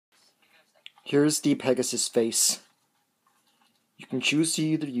Here's the Pegasus face. You can choose to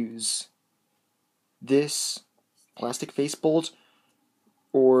either use this plastic face bolt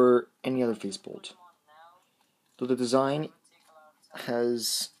or any other face bolt. So the design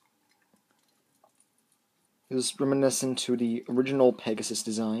is reminiscent to the original Pegasus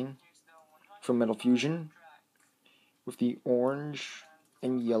design from Metal Fusion, with the orange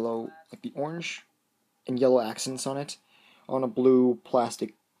and yellow, accents on it, on a blue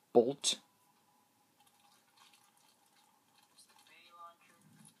plastic bolt.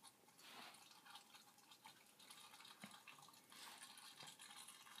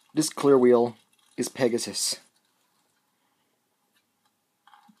 This clear wheel is Pegasus.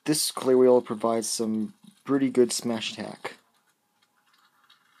 This clear wheel provides some pretty good smash attack.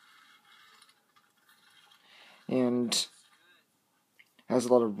 And has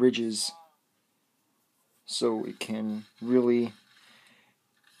a lot of ridges, so it can really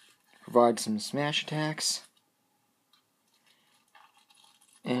provide some smash attacks,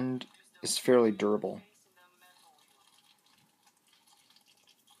 and is fairly durable.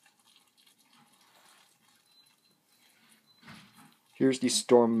 Here's the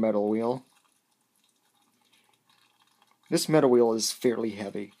Storm metal wheel. This metal wheel is fairly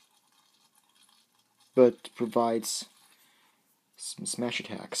heavy, but provides some smash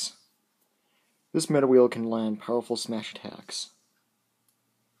attacks. This metal wheel can land powerful smash attacks.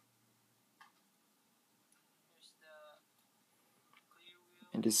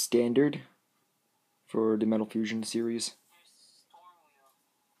 And is standard for the Metal Fusion series.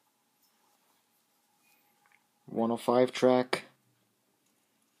 105 track.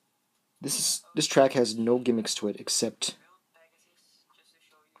 This track has no gimmicks to it except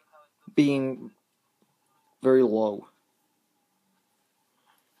being very low.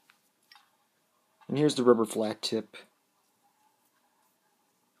 And here's the rubber flat tip.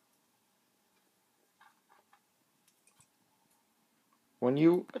 When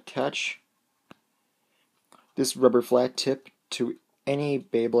you attach this rubber flat tip to any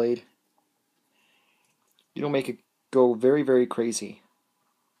Beyblade, it'll make it go very, very crazy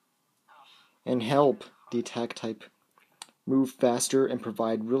and help the attack type move faster and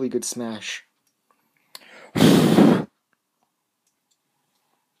provide really good smash.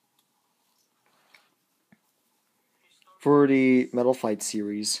 For the Metal Fight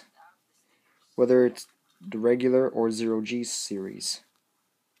series, whether it's the regular or 0G series,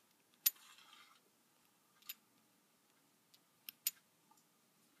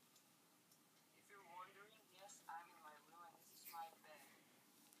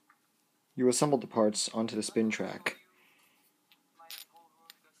 you assemble the parts onto the spin track,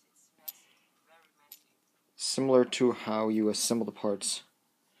 similar to how you assemble the parts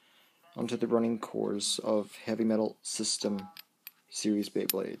onto the running cores of Heavy Metal System series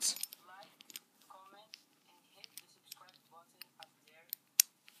Beyblades.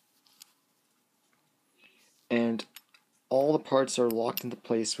 And all the parts are locked into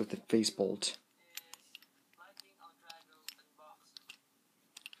place with the face bolt.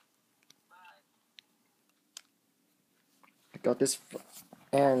 I got this,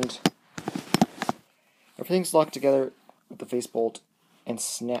 and everything's locked together with the face bolt and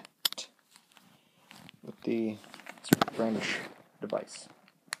snapped with the branch device.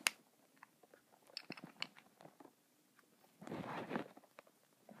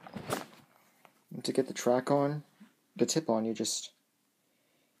 And to get the tip on, you just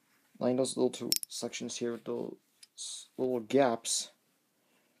line those little two sections here with those little gaps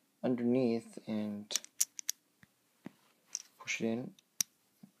underneath and push it in.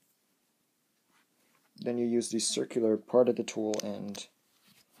 Then you use the circular part of the tool and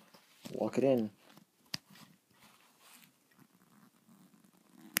lock it in.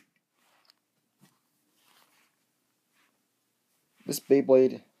 This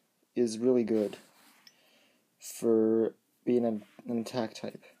Beyblade is really good for being an attack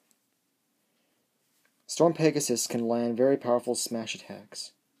type. Storm Pegasus can land very powerful smash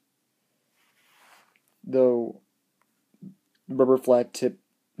attacks, though rubber flat tip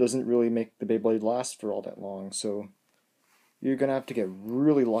doesn't really make the Beyblade last for all that long, so you're gonna have to get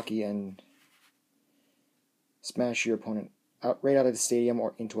really lucky and smash your opponent right out of the stadium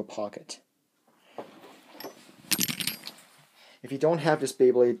or into a pocket. If you don't have this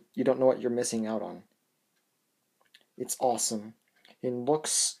Beyblade, you don't know what you're missing out on. It's awesome in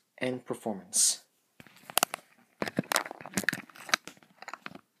looks and performance.